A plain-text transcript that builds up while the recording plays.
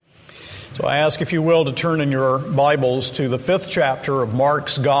So I ask, if you will, to turn in your Bibles to the 5th chapter of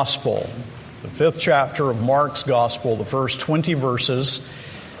Mark's Gospel. The 5th chapter of Mark's Gospel, the first 20 verses.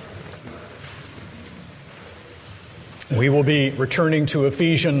 We will be returning to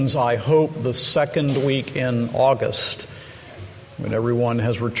Ephesians, I hope, the second week in August, when everyone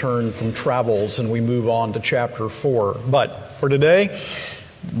has returned from travels and we move on to chapter 4. But for today,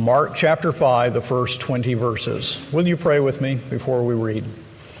 Mark chapter 5, the first 20 verses. Will you pray with me before we read?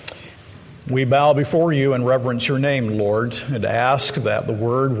 We bow before you and reverence your name, Lord, and ask that the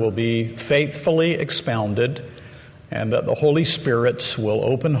word will be faithfully expounded and that the Holy Spirit will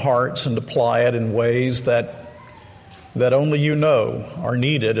open hearts and apply it in ways that only you know are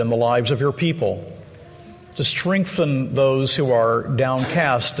needed in the lives of your people, to strengthen those who are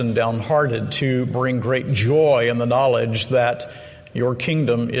downcast and downhearted, to bring great joy in the knowledge that your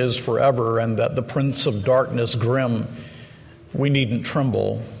kingdom is forever and that the prince of darkness, grim, we needn't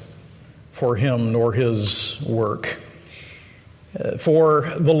tremble for him nor his work.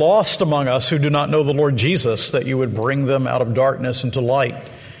 For the lost among us who do not know the Lord Jesus, that you would bring them out of darkness into light,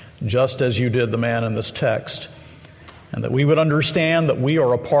 just as you did the man in this text. And that we would understand that we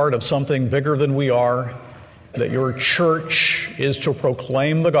are a part of something bigger than we are, that your church is to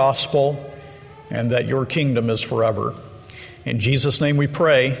proclaim the gospel, and that your kingdom is forever. In Jesus' name we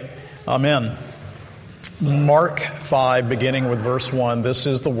pray, amen. Mark 5, beginning with verse 1, this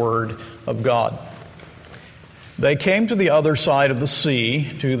is the word of God. They came to the other side of the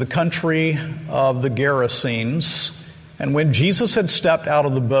sea, to the country of the Gerasenes, and when Jesus had stepped out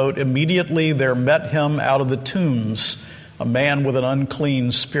of the boat, immediately there met him out of the tombs a man with an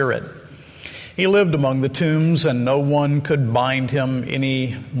unclean spirit. He lived among the tombs, and no one could bind him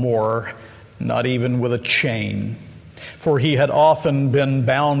any more, not even with a chain. For he had often been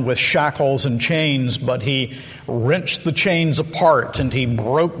bound with shackles and chains, but he wrenched the chains apart, and he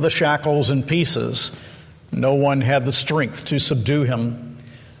broke the shackles in pieces. No one had the strength to subdue him.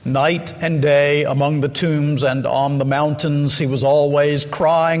 Night and day among the tombs and on the mountains, he was always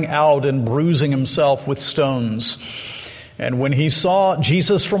crying out and bruising himself with stones. And when he saw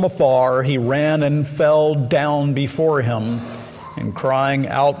Jesus from afar, he ran and fell down before him. And crying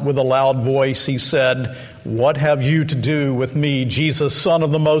out with a loud voice, he said, "What have you to do with me, Jesus, Son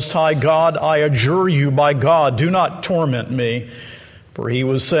of the Most High God? I adjure you by God, do not torment me." For he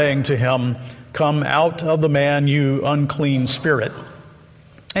was saying to him, "Come out of the man, you unclean spirit."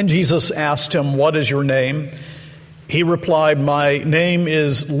 And Jesus asked him, "What is your name?" He replied, "My name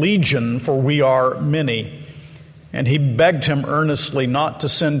is Legion, for we are many." And he begged him earnestly not to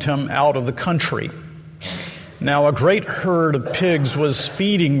send him out of the country. Now a great herd of pigs was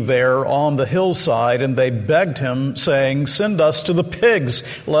feeding there on the hillside, and they begged him, saying, "Send us to the pigs,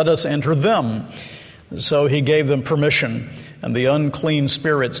 let us enter them." So he gave them permission, and the unclean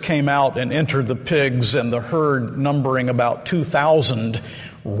spirits came out and entered the pigs, and the herd, numbering about 2,000,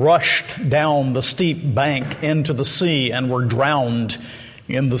 rushed down the steep bank into the sea and were drowned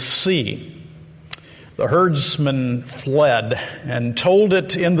in the sea. The herdsmen fled and told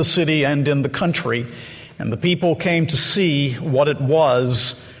it in the city and in the country, and the people came to see what it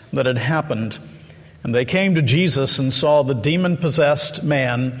was that had happened. And they came to Jesus and saw the demon-possessed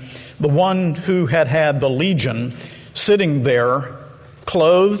man, the one who had had the legion, sitting there,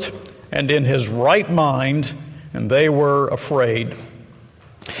 clothed and in his right mind, and they were afraid.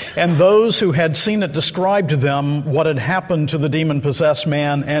 And those who had seen it described to them what had happened to the demon-possessed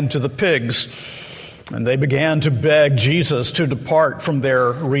man and to the pigs. And they began to beg Jesus to depart from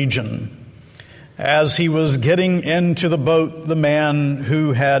their region. As he was getting into the boat, the man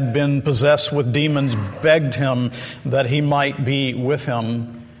who had been possessed with demons begged him that he might be with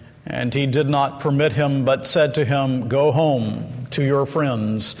him. And he did not permit him, but said to him, "Go home to your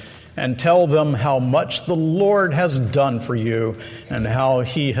friends and tell them how much the Lord has done for you and how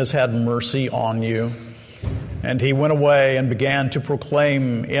he has had mercy on you." And he went away and began to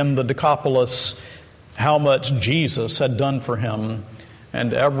proclaim in the Decapolis how much Jesus had done for him,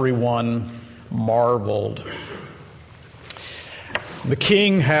 and everyone marveled. The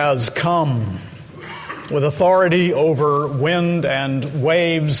King has come with authority over wind and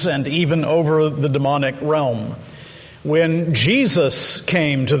waves and even over the demonic realm. When Jesus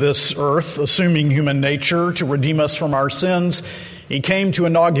came to this earth, assuming human nature to redeem us from our sins, he came to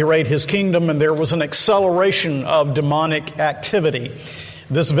inaugurate his kingdom, and there was an acceleration of demonic activity.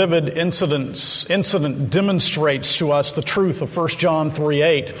 This vivid incident demonstrates to us the truth of 1 John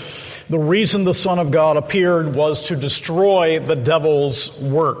 3:8. The reason the Son of God appeared was to destroy the devil's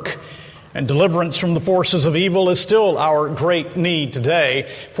work. And deliverance from the forces of evil is still our great need today,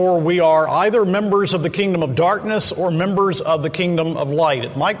 for we are either members of the kingdom of darkness or members of the kingdom of light.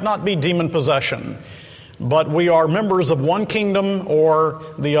 It might not be demon possession, but we are members of one kingdom or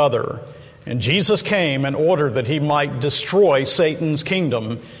the other. And Jesus came in order that he might destroy Satan's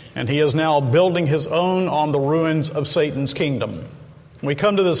kingdom, and he is now building his own on the ruins of Satan's kingdom. We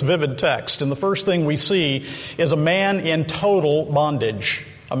come to this vivid text, and the first thing we see is a man in total bondage.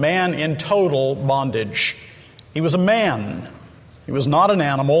 A man in total bondage. He was a man. He was not an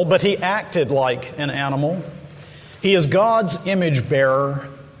animal, but he acted like an animal. He is God's image bearer,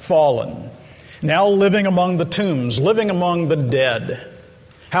 fallen, now living among the tombs, living among the dead.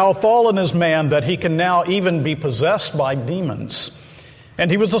 How fallen is man that he can now even be possessed by demons. And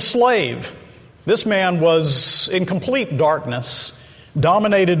he was a slave. This man was in complete darkness,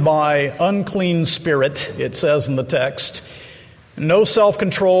 dominated by unclean spirit, it says in the text. No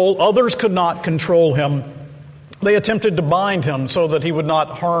self-control. Others could not control him. They attempted to bind him so that he would not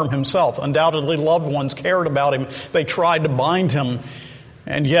harm himself. Undoubtedly, loved ones cared about him. They tried to bind him.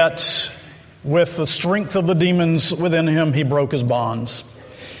 And yet, with the strength of the demons within him, he broke his bonds.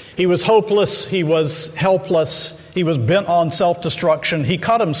 He was hopeless. He was helpless. He was bent on self-destruction. He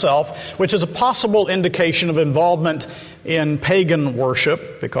cut himself, which is a possible indication of involvement in pagan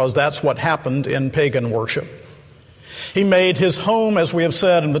worship, because that's what happened in pagan worship. He made his home, as we have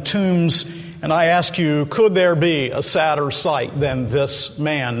said, in the tombs. And I ask you, could there be a sadder sight than this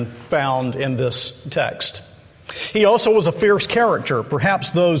man found in this text? He also was a fierce character.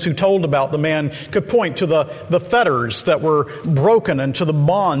 Perhaps those who told about the man could point to the fetters that were broken and to the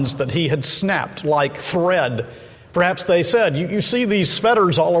bonds that he had snapped like thread. Perhaps they said, you see these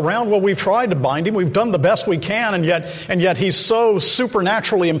fetters all around? Well, we've tried to bind him. We've done the best we can, and yet he's so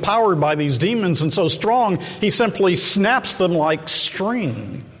supernaturally empowered by these demons and so strong, he simply snaps them like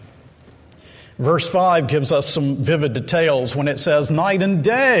string. Verse 5 gives us some vivid details when it says, night and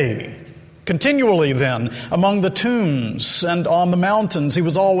day. Continually then, among the tombs and on the mountains, he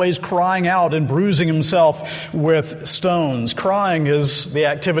was always crying out and bruising himself with stones. Crying is the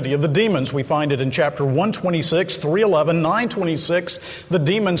activity of the demons. We find it in chapter 126, 311, 926, the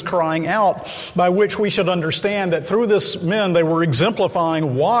demons crying out, by which we should understand that through this men they were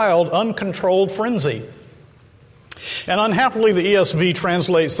exemplifying wild, uncontrolled frenzy. And unhappily, the ESV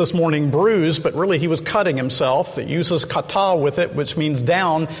translates this morning bruise, but really he was cutting himself. It uses kata with it, which means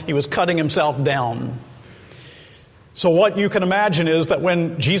down. He was cutting himself down. So what you can imagine is that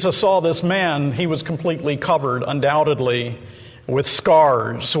when Jesus saw this man, he was completely covered, undoubtedly, with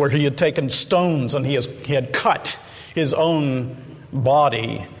scars where he had taken stones and he had cut his own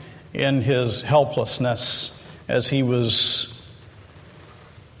body in his helplessness as he was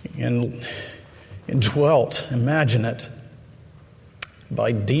indwelt, imagine it,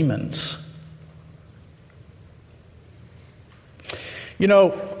 by demons. You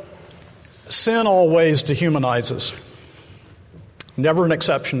know, sin always dehumanizes. Never an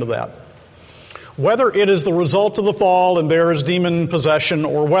exception to that. Whether it is the result of the fall and there is demon possession,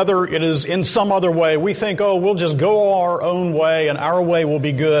 or whether it is in some other way, we think, we'll just go our own way and our way will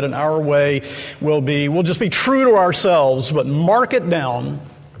be good and our way we'll just be true to ourselves. But mark it down.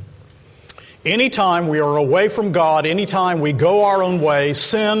 Anytime we are away from God, anytime we go our own way,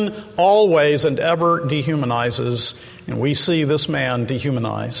 sin always and ever dehumanizes, and we see this man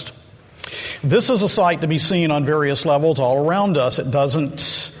dehumanized. This is a sight to be seen on various levels all around us. It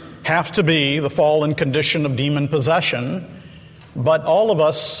doesn't have to be the fallen condition of demon possession, but all of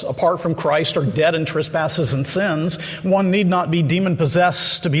us, apart from Christ, are dead in trespasses and sins. One need not be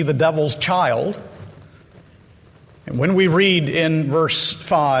demon-possessed to be the devil's child. And when we read in verse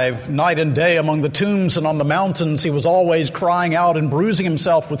 5, night and day among the tombs and on the mountains, he was always crying out and bruising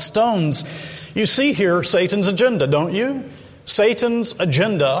himself with stones. You see here Satan's agenda, don't you? Satan's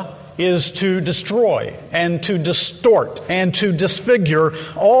agenda is to destroy and to distort and to disfigure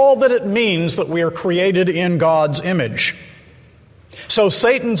all that it means that we are created in God's image. So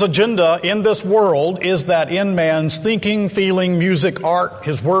Satan's agenda in this world is that in man's thinking, feeling, music, art,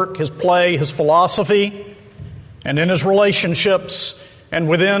 his work, his play, his philosophy, and in his relationships, and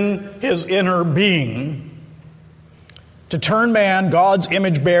within his inner being, to turn man, God's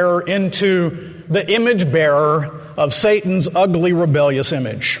image bearer, into the image bearer of Satan's ugly, rebellious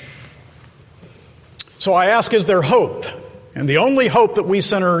image. So I ask, is there hope? And the only hope that we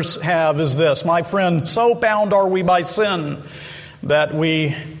sinners have is this: my friend, so bound are we by sin that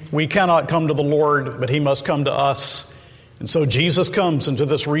we cannot come to the Lord, but he must come to us. And so Jesus comes into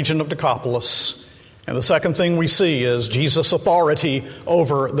this region of Decapolis. And the second thing we see is Jesus' authority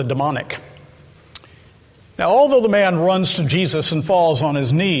over the demonic. Now, although the man runs to Jesus and falls on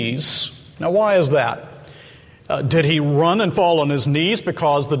his knees, Now, why is that? Did he run and fall on his knees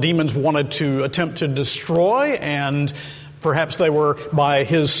because the demons wanted to attempt to destroy, and perhaps they were, by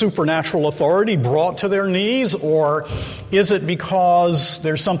his supernatural authority, brought to their knees? Or is it because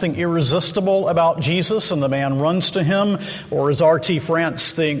there's something irresistible about Jesus and the man runs to him? Or, as R.T.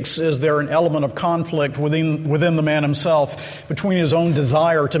 France thinks, is there an element of conflict within the man himself between his own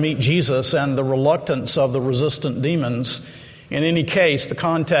desire to meet Jesus and the reluctance of the resistant demons? In any case, the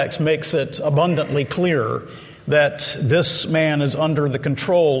context makes it abundantly clear that this man is under the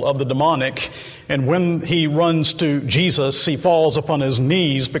control of the demonic, and when he runs to Jesus, he falls upon his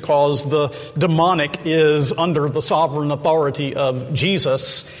knees because the demonic is under the sovereign authority of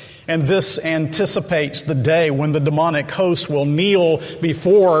Jesus, and this anticipates the day when the demonic host will kneel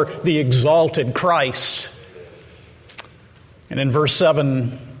before the exalted Christ. And in verse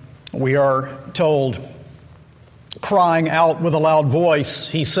 7, we are told, crying out with a loud voice,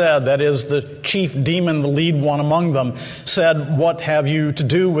 he said, that is, the chief demon, the lead one among them, said, "What have you to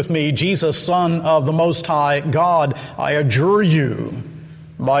do with me, Jesus, Son of the Most High God? I adjure you,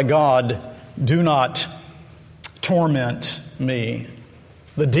 by God, do not torment me."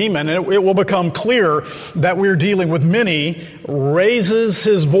 The demon, and it will become clear that we're dealing with many, raises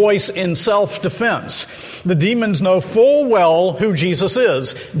his voice in self-defense. The demons know full well who Jesus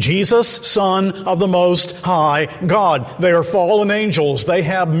is. Jesus, Son of the Most High God. They are fallen angels. They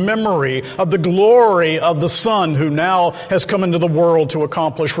have memory of the glory of the Son who now has come into the world to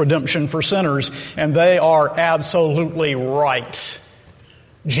accomplish redemption for sinners. And they are absolutely right.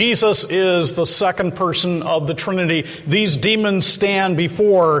 Jesus is the second person of the Trinity. These demons stand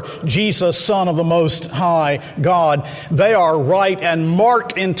before Jesus, Son of the Most High God. They are right, and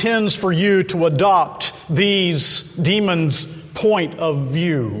Mark intends for you to adopt these demons' point of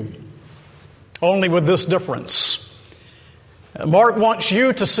view. Only with this difference. Mark wants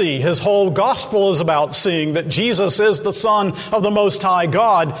you to see, his whole gospel is about seeing that Jesus is the Son of the Most High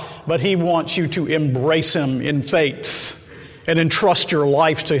God, but he wants you to embrace him in faith and entrust your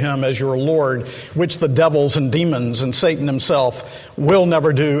life to him as your Lord, which the devils and demons and Satan himself will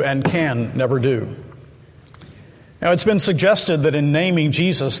never do and can never do. Now, it's been suggested that in naming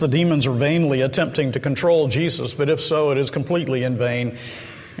Jesus, the demons are vainly attempting to control Jesus, but if so, it is completely in vain,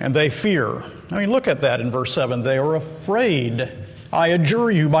 and they fear. I mean, look at that in verse 7. They are afraid. I adjure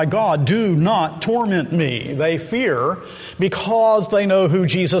you by God, do not torment me. They fear because they know who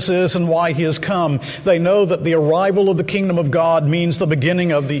Jesus is and why he has come. They know that the arrival of the kingdom of God means the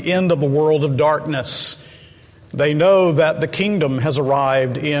beginning of the end of the world of darkness. They know that the kingdom has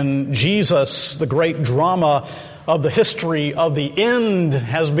arrived in Jesus. The great drama of the history of the end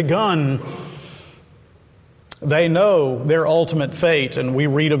has begun. They know their ultimate fate, and we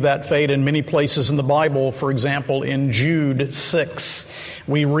read of that fate in many places in the Bible. For example, in Jude 6,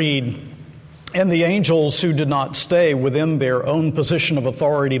 we read, "And the angels who did not stay within their own position of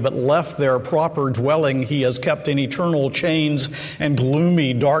authority, but left their proper dwelling, he has kept in eternal chains and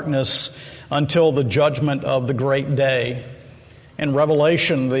gloomy darkness until the judgment of the great day." In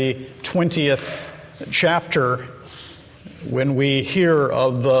Revelation, the 20th chapter, when we hear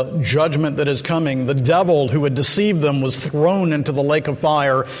of the judgment that is coming, the devil who had deceived them was thrown into the lake of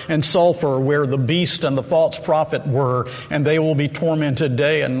fire and sulfur where the beast and the false prophet were, and they will be tormented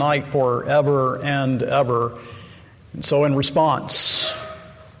day and night forever and ever. And so in response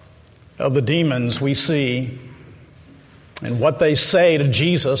of the demons, we see, and what they say to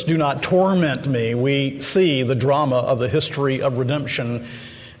Jesus, "Do not torment me," we see the drama of the history of redemption.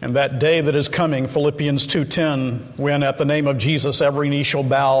 And that day that is coming, Philippians 2:10, when at the name of Jesus every knee shall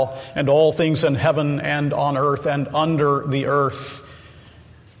bow, and all things in heaven and on earth and under the earth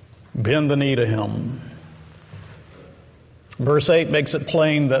bend the knee to him. Verse 8 makes it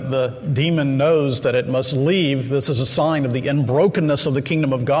plain that the demon knows that it must leave. This is a sign of the unbrokenness of the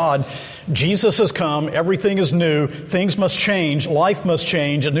kingdom of God. Jesus has come. Everything is new. Things must change. Life must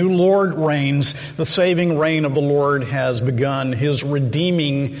change. A new Lord reigns. The saving reign of the Lord has begun. His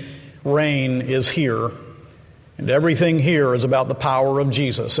redeeming reign is here. And everything here is about the power of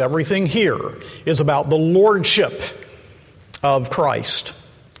Jesus. Everything here is about the lordship of Christ.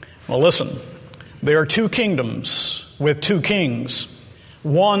 Well, listen, there are two kingdoms with two kings,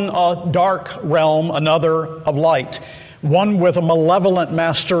 one a dark realm, another of light, one with a malevolent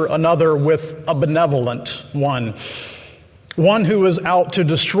master, another with a benevolent one, one who is out to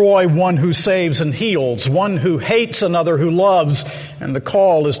destroy, one who saves and heals, one who hates, another who loves, and the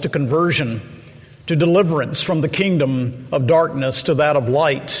call is to conversion, to deliverance from the kingdom of darkness to that of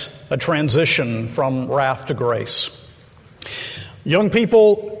light, a transition from wrath to grace. Young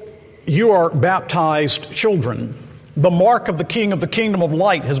people, you are baptized children. The mark of the King of the kingdom of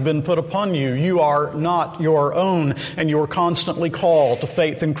light has been put upon you. You are not your own, and you are constantly called to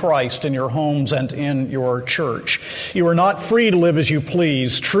faith in Christ in your homes and in your church. You are not free to live as you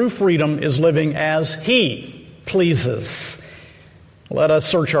please. True freedom is living as He pleases. Let us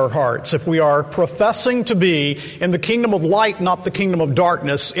search our hearts. If we are professing to be in the kingdom of light, not the kingdom of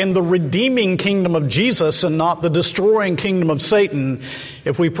darkness, in the redeeming kingdom of Jesus and not the destroying kingdom of Satan,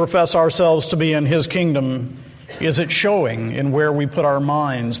 if we profess ourselves to be in His kingdom, is it showing in where we put our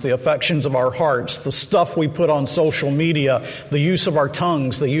minds, the affections of our hearts, the stuff we put on social media, the use of our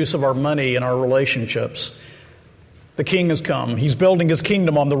tongues, the use of our money and our relationships? The King has come. He's building His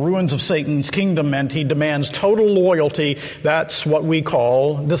kingdom on the ruins of Satan's kingdom, and He demands total loyalty. That's what we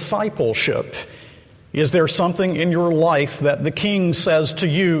call discipleship. Is there something in your life that the King says to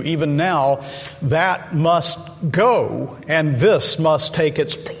you even now, that must go and this must take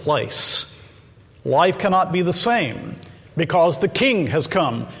its place? Life cannot be the same because the King has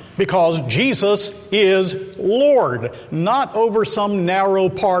come, because Jesus is Lord, not over some narrow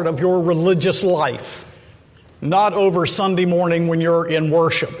part of your religious life, not over Sunday morning when you're in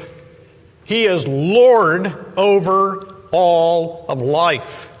worship. He is Lord over all of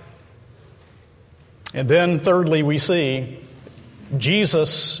life. And then thirdly, we see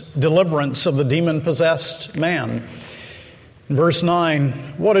Jesus' deliverance of the demon-possessed man. In verse 9,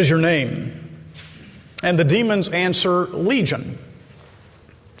 what is your name? And the demons answer, Legion.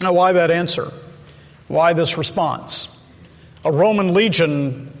 Now, why that answer? Why this response? A Roman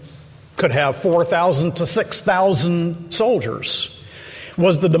legion could have 4,000 to 6,000 soldiers.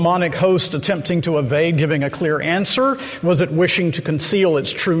 Was the demonic host attempting to evade giving a clear answer? Was it wishing to conceal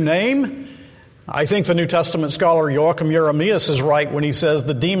its true name? I think the New Testament scholar Joachim Jeremias is right when he says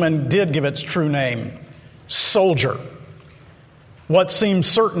the demon did give its true name, soldier. What seems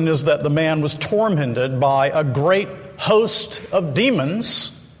certain is that the man was tormented by a great host of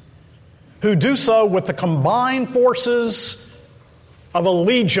demons who do so with the combined forces of a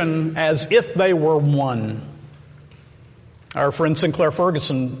legion as if they were one. Our friend Sinclair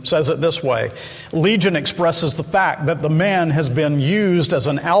Ferguson says it this way: Legion expresses the fact that the man has been used as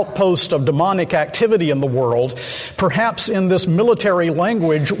an outpost of demonic activity in the world. Perhaps in this military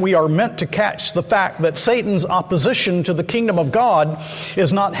language, we are meant to catch the fact that Satan's opposition to the kingdom of God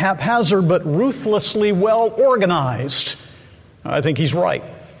is not haphazard but ruthlessly well organized. I think he's right.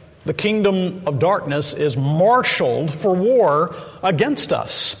 The kingdom of darkness is marshaled for war against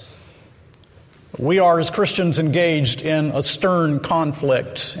us. We are, as Christians, engaged in a stern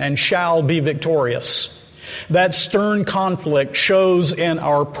conflict and shall be victorious. That stern conflict shows in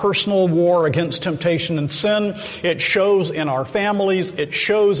our personal war against temptation and sin. It shows in our families. It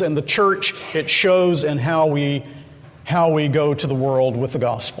shows in the church. It shows in how we go to the world with the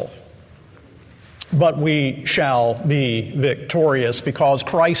gospel. But we shall be victorious because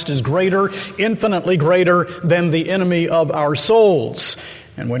Christ is greater, infinitely greater than the enemy of our souls.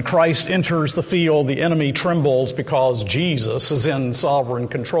 And when Christ enters the field, the enemy trembles because Jesus is in sovereign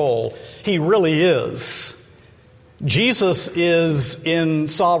control. He really is. Jesus is in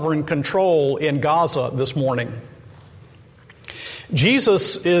sovereign control in Gaza this morning.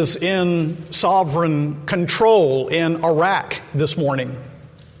 Jesus is in sovereign control in Iraq this morning.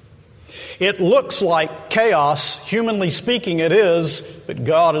 It looks like chaos, humanly speaking it is, but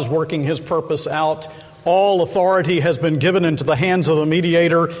God is working His purpose out. All authority has been given into the hands of the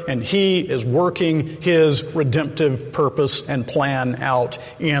mediator, and He is working His redemptive purpose and plan out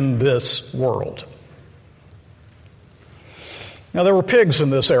in this world. Now, there were pigs in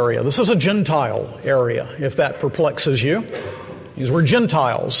this area. This is a Gentile area, if that perplexes you. These were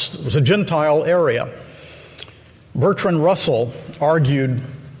Gentiles. It was a Gentile area. Bertrand Russell argued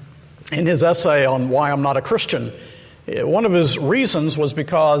in his essay on Why I'm Not a Christian, one of his reasons was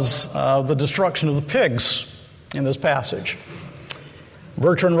because of the destruction of the pigs in this passage.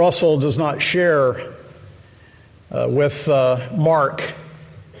 Bertrand Russell does not share with Mark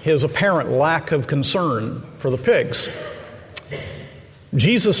his apparent lack of concern for the pigs.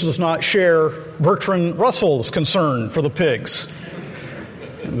 Jesus does not share Bertrand Russell's concern for the pigs.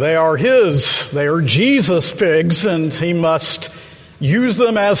 They are Jesus' pigs, and He must use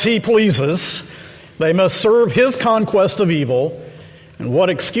them as He pleases. They must serve His conquest of evil. And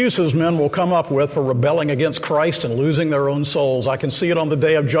what excuses men will come up with for rebelling against Christ and losing their own souls. I can see it on the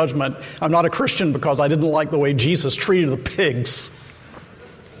day of judgment. I'm not a Christian because I didn't like the way Jesus treated the pigs.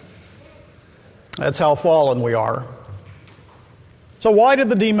 That's how fallen we are. So why did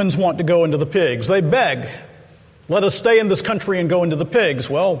the demons want to go into the pigs? They beg, let us stay in this country and go into the pigs.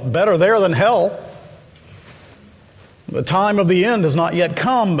 Well, better there than hell. The time of the end has not yet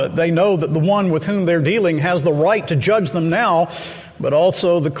come, but they know that the one with whom they're dealing has the right to judge them now, but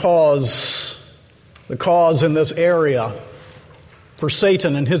also the cause in this area for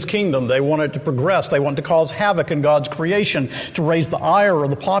Satan and his kingdom. They want it to progress. They want to cause havoc in God's creation, to raise the ire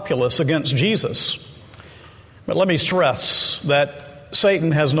of the populace against Jesus. But let me stress that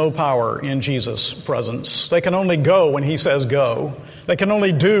Satan has no power in Jesus' presence. They can only go when he says go. They can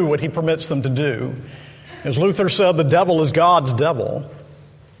only do what he permits them to do. As Luther said, the devil is God's devil,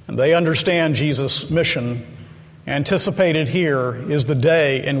 and they understand Jesus' mission. Anticipated here is the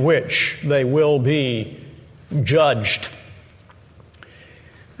day in which they will be judged.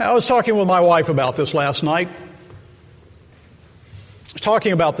 I was talking with my wife about this last night. I was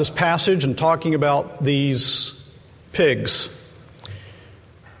talking about this passage and talking about these pigs.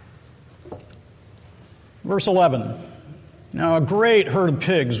 Verse 11. Now a great herd of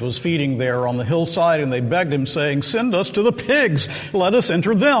pigs was feeding there on the hillside, and they begged him, saying, "Send us to the pigs, let us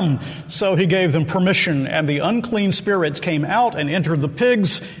enter them." So he gave them permission, and the unclean spirits came out and entered the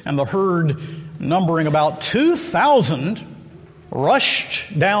pigs, and the herd, numbering about 2,000,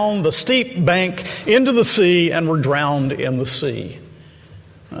 rushed down the steep bank into the sea and were drowned in the sea.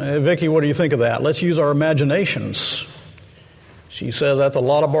 Vicki, what do you think of that? Let's use our imaginations. She says that's a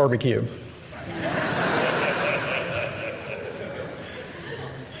lot of barbecue.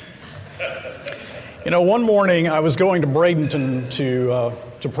 You know, one morning I was going to Bradenton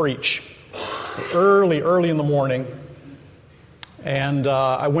to preach, early in the morning, and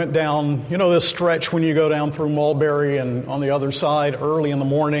I went down, you know, this stretch when you go down through Mulberry, and on the other side, early in the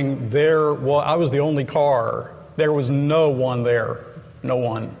morning, I was the only car. There was no one there, no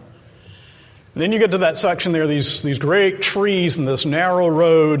one. And then you get to that section there, these great trees and this narrow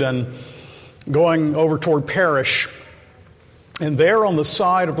road, and going over toward Parrish. And there on the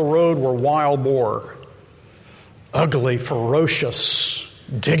side of the road were wild boar. Ugly, ferocious,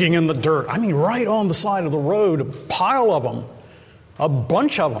 digging in the dirt. I mean, right on the side of the road, a pile of them, a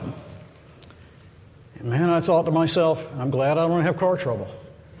bunch of them. And man, I thought to myself, I'm glad I don't have car trouble.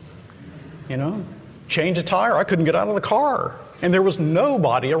 You know, change a tire, I couldn't get out of the car. And there was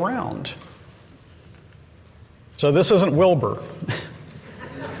nobody around. So this isn't Wilbur.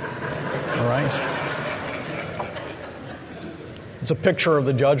 All right? It's a picture of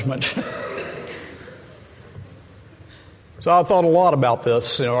the judgment. So I thought a lot about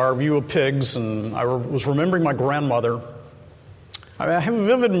this, you know, our view of pigs, and I was remembering my grandmother. I have a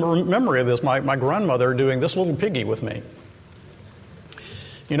vivid memory of this, my grandmother doing this little piggy with me.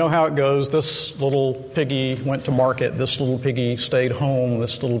 You know how it goes. This little piggy went to market. This little piggy stayed home.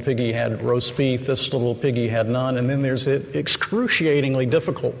 This little piggy had roast beef. This little piggy had none. And then there's the excruciatingly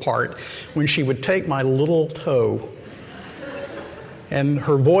difficult part when she would take my little toe, and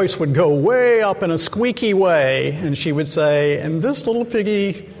her voice would go way up in a squeaky way, and she would say, "And this little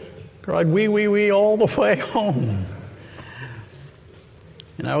piggy cried wee, wee, wee all the way home."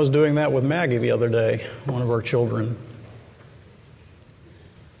 And I was doing that with Maggie the other day, one of our children.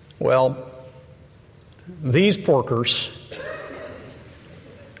 Well, these porkers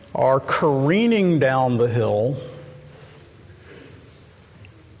are careening down the hill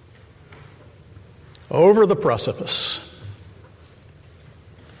over the precipice.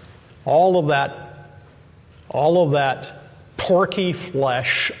 All of that porky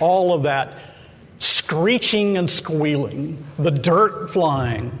flesh, all of that screeching and squealing, the dirt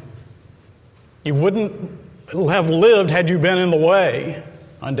flying. You wouldn't have lived had you been in the way,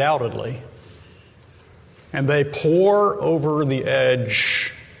 undoubtedly. And they pour over the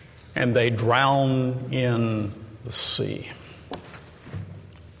edge and they drown in the sea.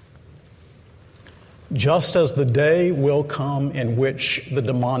 Just as the day will come in which the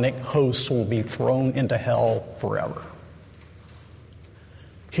demonic hosts will be thrown into hell forever.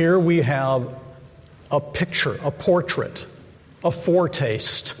 Here we have a picture, a portrait, a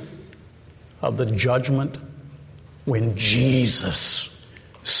foretaste of the judgment when Jesus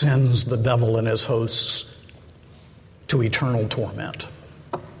sends the devil and his hosts to eternal torment.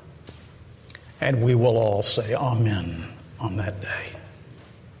 And we will all say amen on that day.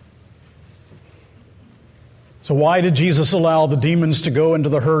 So why did Jesus allow the demons to go into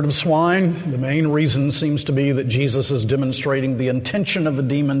the herd of swine? The main reason seems to be that Jesus is demonstrating the intention of the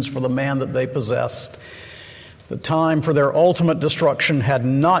demons for the man that they possessed. The time for their ultimate destruction had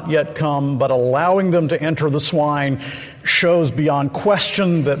not yet come, but allowing them to enter the swine shows beyond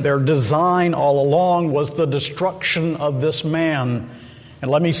question that their design all along was the destruction of this man.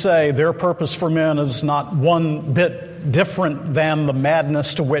 And let me say, their purpose for men is not one bit different than the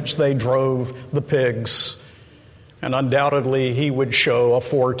madness to which they drove the pigs. And undoubtedly, he would show a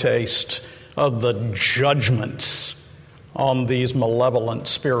foretaste of the judgments on these malevolent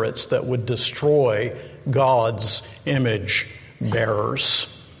spirits that would destroy God's image bearers.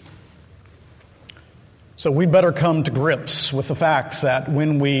 So we'd better come to grips with the fact that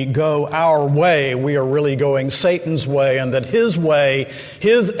when we go our way, we are really going Satan's way, and that his way,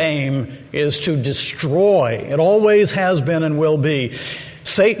 his aim, is to destroy. It always has been and will be.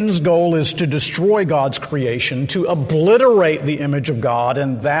 Satan's goal is to destroy God's creation, to obliterate the image of God,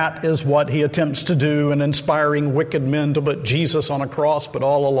 and that is what he attempts to do in inspiring wicked men to put Jesus on a cross, but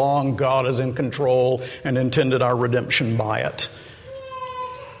all along God is in control and intended our redemption by it.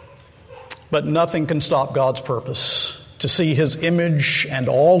 But nothing can stop God's purpose to see his image and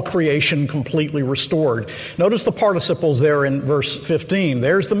all creation completely restored. Notice the participles there in verse 15.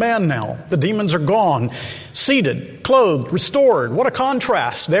 There's the man now. The demons are gone, seated, clothed, restored. What a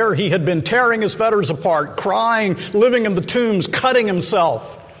contrast. There he had been tearing his fetters apart, crying, living in the tombs, cutting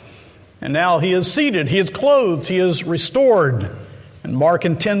himself. And now he is seated, he is clothed, he is restored. And Mark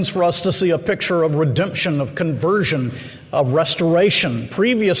intends for us to see a picture of redemption, of conversion, of restoration.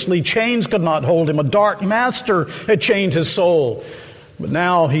 Previously, chains could not hold him. A dark master had chained his soul. But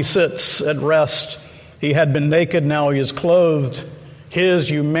now he sits at rest. He had been naked, now he is clothed. His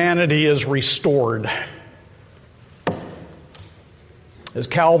humanity is restored. As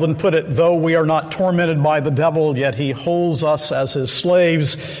Calvin put it, though we are not tormented by the devil, yet he holds us as his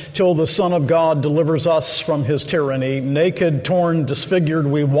slaves till the Son of God delivers us from his tyranny. Naked, torn, disfigured,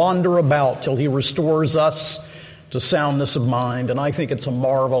 we wander about till he restores us to soundness of mind. And I think it's a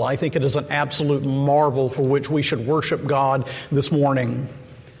marvel. I think it is an absolute marvel for which we should worship God this morning,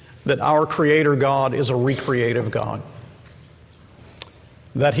 that our Creator God is a recreative God.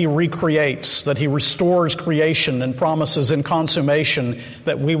 That he recreates, that he restores creation and promises in consummation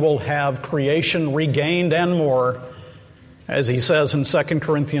that we will have creation regained and more, as he says in 2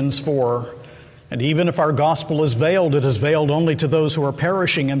 Corinthians 4. And even if our gospel is veiled, it is veiled only to those who are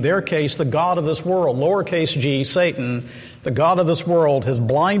perishing. In their case, the god of this world, lowercase g, Satan, the god of this world, has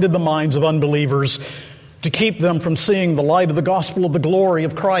blinded the minds of unbelievers to keep them from seeing the light of the gospel of the glory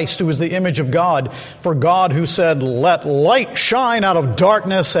of Christ, who is the image of God. For God, who said, "Let light shine out of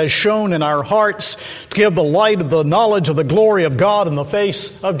darkness," has shone in our hearts to give the light of the knowledge of the glory of God in the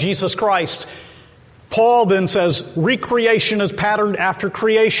face of Jesus Christ. Paul then says, recreation is patterned after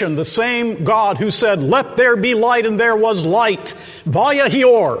creation. The same God who said, "Let there be light," and there was light, via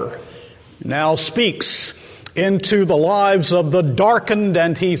Hior, now speaks into the lives of the darkened,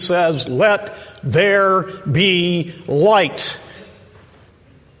 and he says, "Let there be light."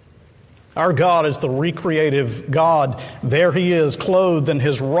 Our God is the recreative God. There he is, clothed in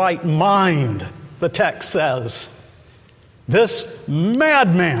his right mind, the text says. This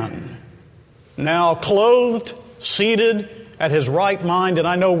madman, now clothed, seated at his right mind. And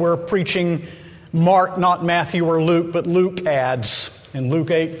I know we're preaching Mark, not Matthew or Luke, but Luke adds in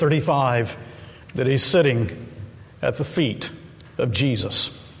Luke 8:35 that he's sitting at the feet of Jesus.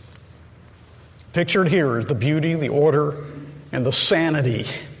 Pictured here is the beauty, the order, and the sanity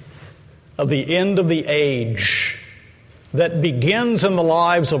of the end of the age that begins in the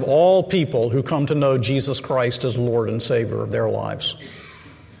lives of all people who come to know Jesus Christ as Lord and Savior of their lives.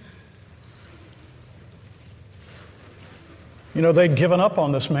 You know, they'd given up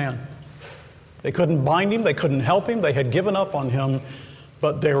on this man. They couldn't bind him, they couldn't help him, they had given up on him.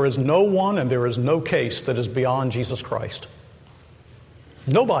 But there is no one and there is no case that is beyond Jesus Christ.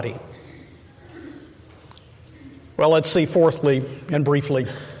 Nobody. Well, let's see fourthly and briefly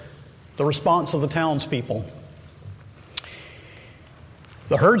the response of the townspeople.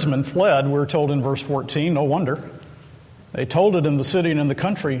 The herdsmen fled, we're told in verse 14, no wonder. They told it in the city and in the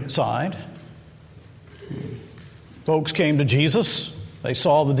countryside. Folks came to Jesus. They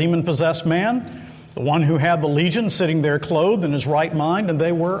saw the demon-possessed man, the one who had the legion, sitting there clothed in his right mind, and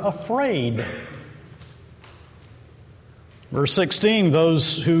they were afraid. Verse 16,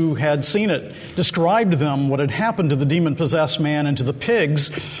 those who had seen it described to them what had happened to the demon-possessed man and to the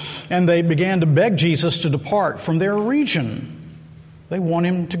pigs, and they began to beg Jesus to depart from their region. They want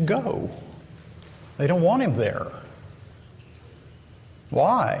him to go. They don't want him there.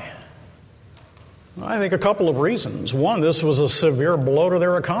 Why? I think a couple of reasons. One, this was a severe blow to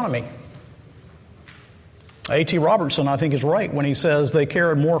their economy. A.T. Robertson, I think, is right when he says they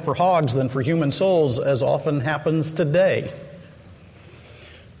cared more for hogs than for human souls, as often happens today.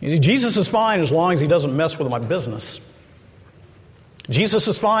 You see, Jesus is fine as long as he doesn't mess with my business. Jesus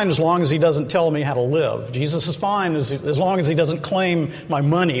is fine as long as he doesn't tell me how to live. Jesus is fine as long as he doesn't claim my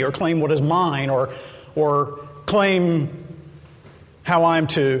money or claim what is mine or claim how I'm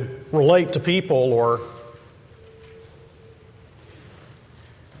to relate to people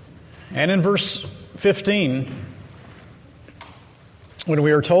And in verse 15, when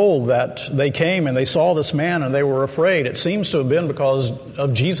we are told that they came and they saw this man and they were afraid, it seems to have been because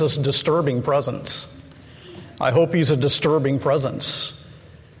of Jesus' disturbing presence. I hope he's a disturbing presence.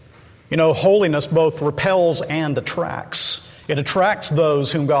 You know, holiness both repels and attracts. It attracts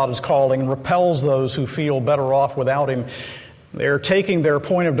those whom God is calling and repels those who feel better off without him. They're taking their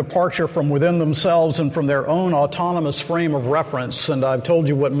point of departure from within themselves and from their own autonomous frame of reference. And I've told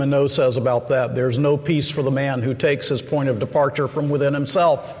you what Minot says about that. There's no peace for the man who takes his point of departure from within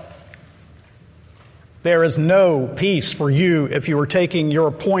himself. There is no peace for you if you are taking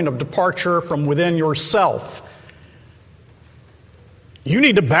your point of departure from within yourself. You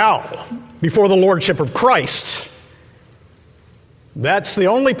need to bow before the Lordship of Christ. That's the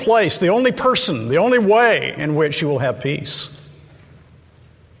only place, the only person, the only way in which you will have peace.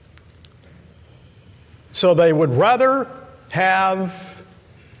 So they would rather have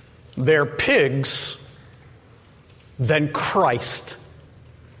their pigs than Christ.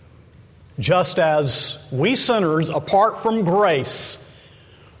 Just as we sinners, apart from grace,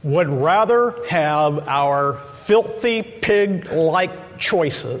 would rather have our filthy pig-like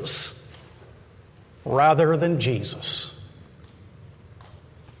choices rather than Jesus.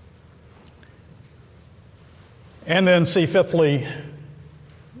 And then see, fifthly,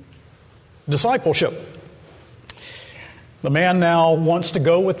 discipleship. The man now wants to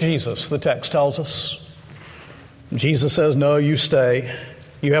go with Jesus, the text tells us. Jesus says, no, you stay.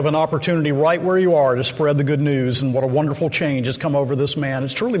 You have an opportunity right where you are to spread the good news, and what a wonderful change has come over this man.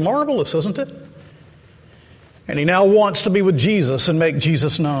 It's truly marvelous, isn't it? And he now wants to be with Jesus and make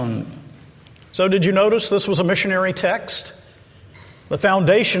Jesus known. So did you notice this was a missionary text? The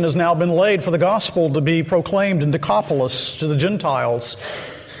foundation has now been laid for the gospel to be proclaimed in Decapolis to the Gentiles,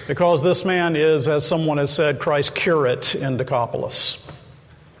 because this man is, as someone has said, Christ's curate in Decapolis.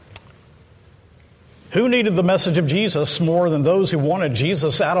 Who needed the message of Jesus more than those who wanted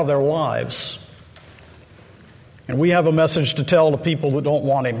Jesus out of their lives? And we have a message to tell to people that don't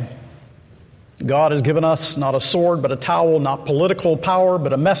want him. God has given us not a sword, but a towel, not political power,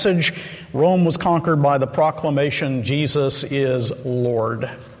 but a message. Rome was conquered by the proclamation, Jesus is Lord.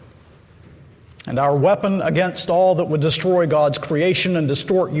 And our weapon against all that would destroy God's creation and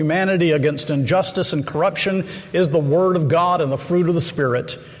distort humanity, against injustice and corruption, is the Word of God and the fruit of the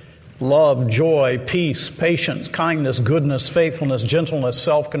Spirit. Love, joy, peace, patience, kindness, goodness, faithfulness, gentleness,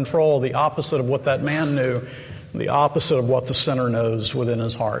 self-control, the opposite of what that man knew, the opposite of what the sinner knows within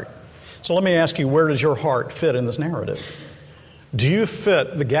his heart. So let me ask you, where does your heart fit in this narrative? Do you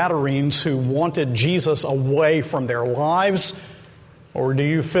fit the Gadarenes who wanted Jesus away from their lives, or do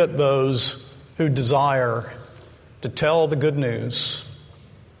you fit those who desire to tell the good news,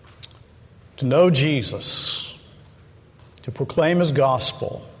 to know Jesus, to proclaim his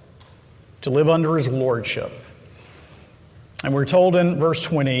gospel, to live under his lordship? And we're told in verse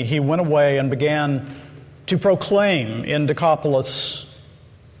 20, he went away and began to proclaim in Decapolis,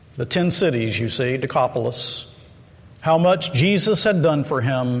 the 10 cities, you see, Decapolis, how much Jesus had done for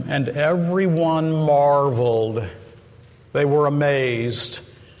him, and everyone marveled. They were amazed.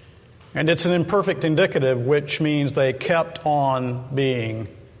 And it's an imperfect indicative, which means they kept on being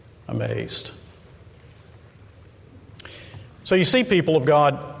amazed. So you see, people of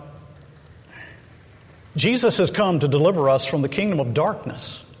God, Jesus has come to deliver us from the kingdom of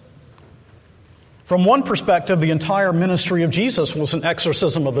darkness. From one perspective, the entire ministry of Jesus was an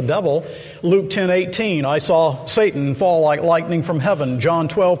exorcism of the devil. Luke 10:18, I saw Satan fall like lightning from heaven. John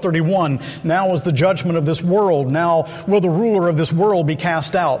 12:31, now is the judgment of this world. Now will the ruler of this world be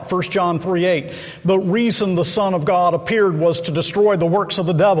cast out. 1 John 3:8, the reason the Son of God appeared was to destroy the works of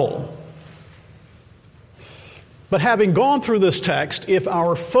the devil. But having gone through this text, if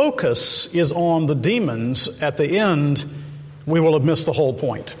our focus is on the demons at the end, we will have missed the whole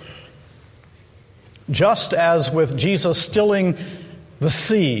point. Just as with Jesus stilling the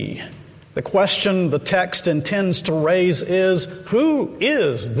sea, the question the text intends to raise is, who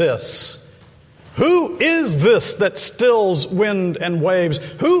is this? Who is this that stills wind and waves?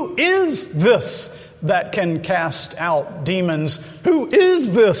 Who is this that can cast out demons? Who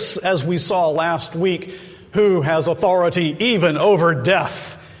is this, as we saw last week, who has authority even over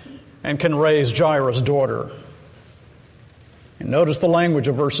death and can raise Jairus' daughter? And notice the language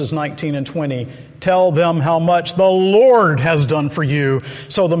of verses 19 and 20. Tell them how much the Lord has done for you.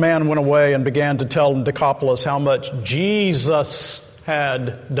 So the man went away and began to tell in Decapolis how much Jesus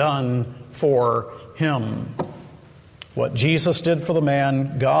had done for him. What Jesus did for the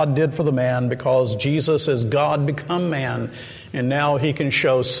man, God did for the man, because Jesus is God become man, and now he can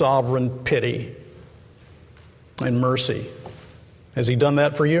show sovereign pity and mercy. Has he done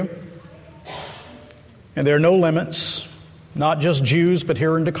that for you? And there are no limits. Not just Jews, but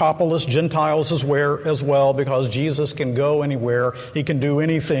here in Decapolis, Gentiles as well, because Jesus can go anywhere. He can do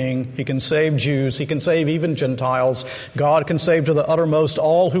anything. He can save Jews. He can save even Gentiles. God can save to the uttermost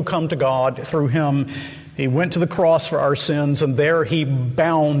all who come to God through Him. He went to the cross for our sins, and there He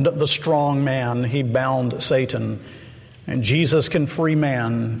bound the strong man. He bound Satan. And Jesus can free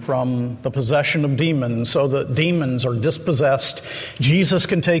man from the possession of demons so that demons are dispossessed. Jesus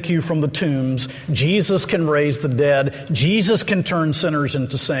can take you from the tombs. Jesus can raise the dead. Jesus can turn sinners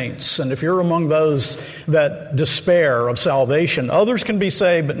into saints. And if you're among those that despair of salvation, others can be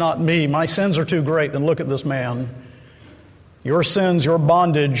saved, but not me. My sins are too great. Then look at this man. Your sins, your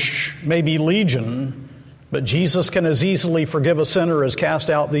bondage may be legion, but Jesus can as easily forgive a sinner as cast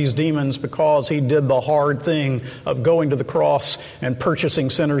out these demons because He did the hard thing of going to the cross and purchasing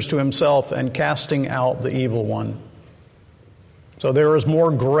sinners to Himself and casting out the evil one. So there is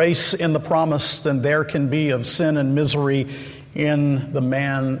more grace in the promise than there can be of sin and misery in the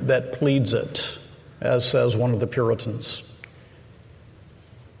man that pleads it, as says one of the Puritans.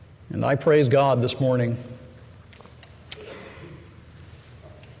 And I praise God this morning.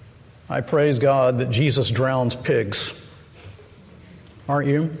 I praise God that Jesus drowns pigs. Aren't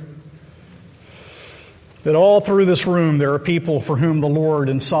you? That all through this room there are people for whom the Lord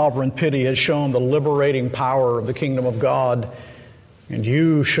in sovereign pity has shown the liberating power of the kingdom of God. And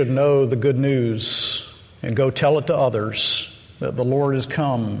you should know the good news and go tell it to others that the Lord has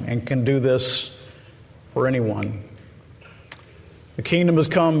come and can do this for anyone. The kingdom has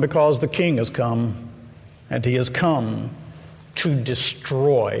come because the King has come, and He has come to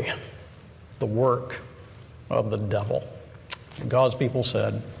destroy the work of the devil. And God's people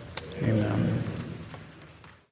said, amen.